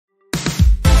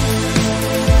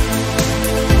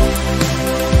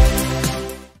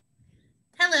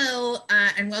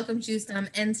welcome to some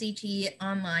NCT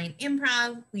Online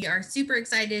Improv. We are super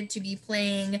excited to be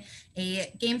playing a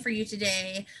game for you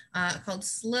today called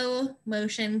Slow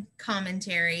Motion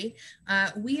Commentary.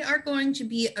 We are going to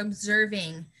be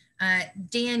observing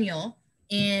Daniel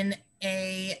in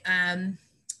the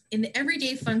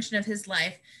everyday function of his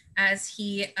life as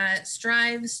he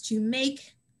strives to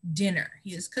make dinner.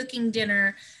 He is cooking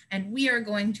dinner, and we are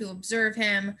going to observe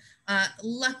him.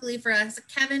 Luckily for us,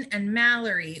 Kevin and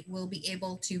Mallory will be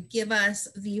able to give us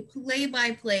the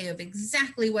play-by-play of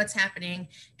exactly what's happening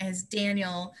as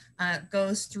Daniel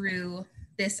goes through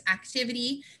this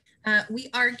activity. We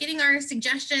are getting our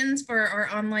suggestions for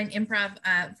our online improv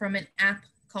from an app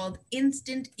called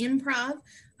NCT Improv,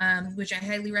 which I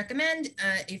highly recommend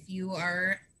if you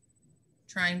are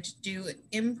trying to do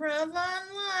improv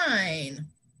online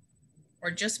or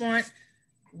just want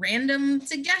random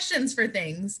suggestions for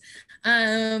things.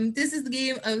 This is the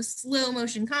game of slow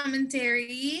motion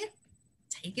commentary.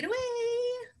 Take it away.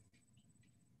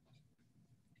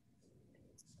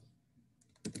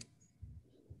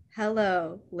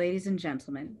 Hello, ladies and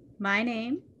gentlemen. My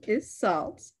name is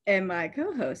Salt, and my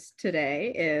co-host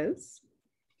today is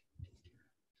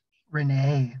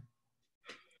Renee.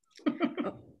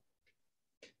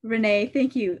 Renee,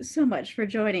 thank you so much for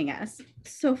joining us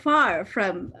so far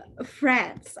from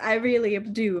France. I really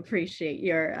do appreciate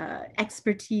your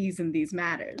expertise in these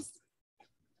matters.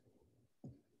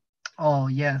 Oh,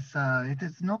 yes, it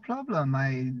is no problem.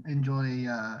 I enjoy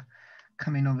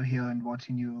coming over here and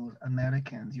watching you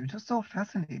Americans. You're just so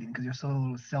fascinating because you're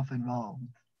so self-involved.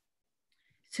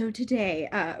 So today,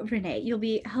 Renee, you'll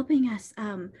be helping us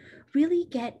really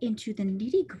get into the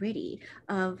nitty-gritty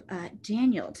of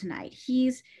Daniel tonight.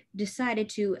 He's decided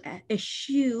to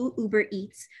eschew Uber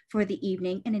Eats for the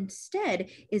evening and instead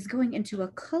is going into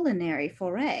a culinary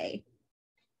foray.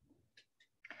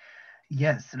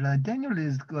 Yes, Daniel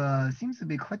seems to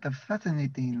be quite a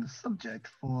fascinating subject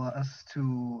for us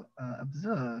to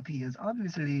observe. He is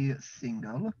obviously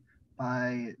single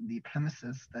by the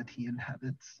premises that he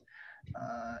inhabits.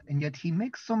 And yet he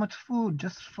makes so much food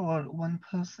just for one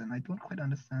person. I don't quite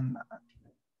understand that.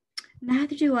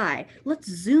 Neither do I. Let's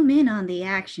zoom in on the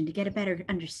action to get a better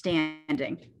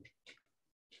understanding.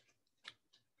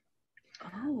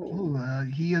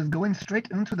 He is going straight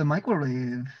into the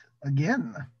microwave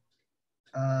again.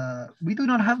 We do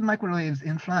not have microwaves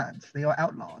in France. They are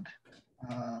outlawed.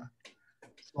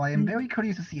 So I am very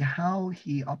curious to see how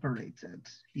he operates it.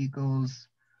 He goes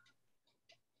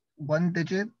 1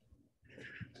 digit,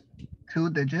 2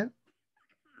 digit.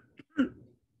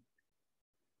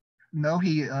 No,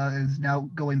 he is now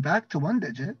going back to 1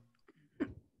 digit.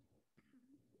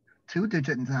 2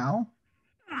 digit now.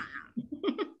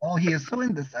 Oh, he is so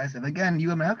indecisive. Again,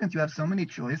 you Americans, you have so many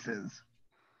choices.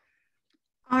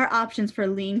 Our options for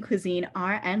lean cuisine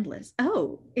are endless.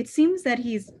 Oh, it seems that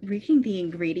he's reading the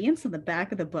ingredients on the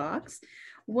back of the box.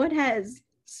 What has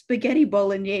spaghetti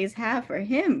bolognese have for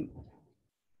him?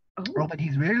 Oh, but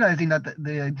he's realizing that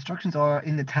the instructions are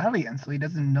in Italian, so he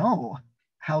doesn't know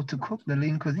how to cook the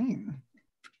lean cuisine.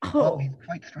 Oh, he's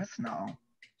quite stressed now.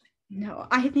 No,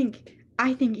 I think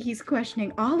he's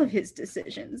questioning all of his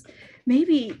decisions.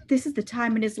 Maybe this is the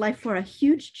time in his life for a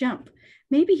huge jump.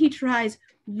 Maybe he tries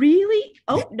really?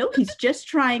 Oh, no, he's just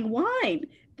trying wine.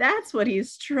 That's what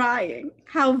he's trying.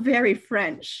 How very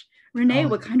French. Renee,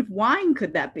 what kind of wine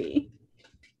could that be?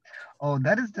 Oh,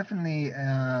 that is definitely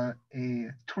a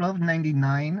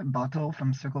 $12.99 bottle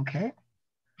from Circle K.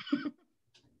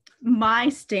 My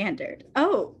standard.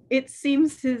 Oh, it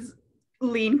seems his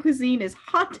lean cuisine is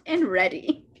hot and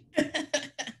ready.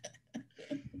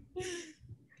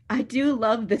 I do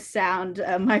love the sound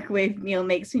a microwave meal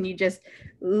makes when you just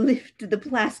lift the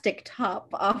plastic top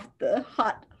off the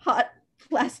hot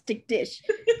plastic dish.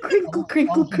 Crinkle,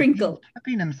 crinkle, crinkle.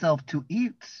 He's prepping himself to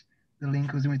eat the lean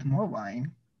cuisine with more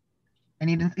wine.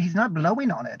 And he's not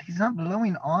blowing on it. He's not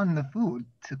blowing on the food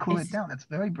to cool it down. That's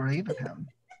very brave of him.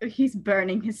 He's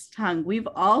burning his tongue. We've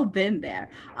all been there.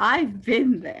 I've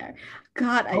been there.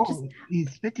 God,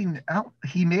 he's spitting out.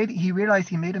 He realized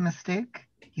he made a mistake.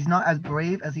 He's not as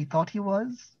brave as he thought he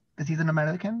was because he's an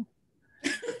American.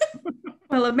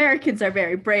 Well, Americans are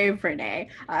very brave, Renee.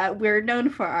 We're known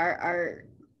for our...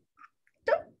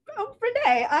 Oh,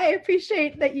 Renee, I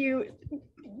appreciate that you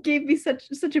gave me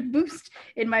such a boost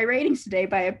in my ratings today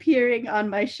by appearing on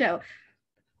my show.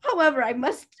 However, I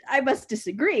must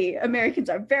disagree. Americans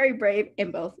are very brave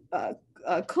in both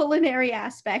culinary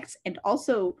aspects and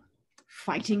also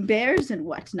fighting bears and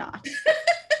whatnot.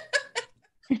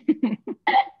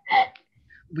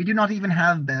 We do not even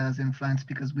have bears in France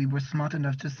because we were smart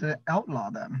enough just to outlaw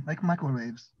them, like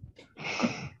microwaves.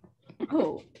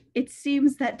 Oh, it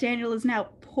seems that Daniel is now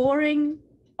pouring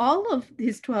all of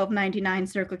his $12.99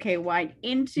 Circle K wine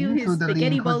into his the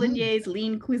spaghetti lean cuisine. bolognese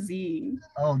lean cuisine.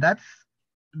 Oh, that's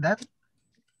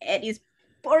And he's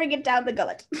pouring it down the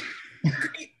gullet.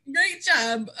 Great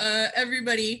job,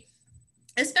 everybody.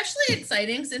 Especially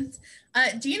exciting since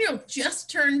Daniel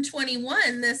just turned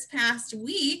 21 this past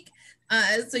week.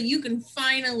 So you can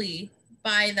finally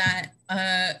buy that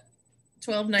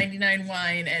 $12.99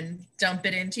 wine and dump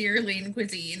it into your lean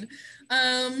cuisine.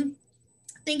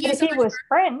 Thank you But so if he much. was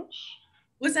French.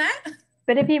 Was that?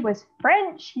 But if he was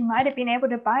French, he might have been able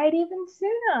to buy it even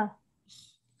sooner.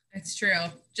 It's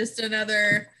true. Just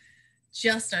another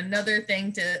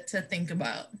thing to think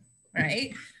about,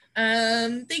 right?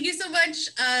 Thank you so much.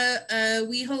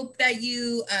 We hope that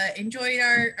you enjoyed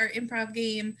our improv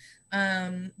game.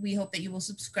 We hope that you will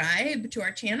subscribe to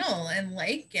our channel and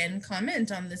like and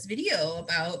comment on this video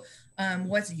about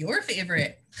what's your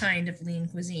favorite kind of lean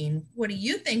cuisine. What do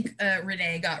you think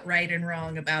Renee got right and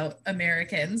wrong about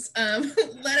Americans?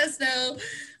 Let us know.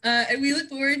 And we look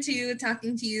forward to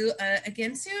talking to you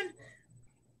again soon.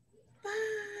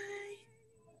 Bye.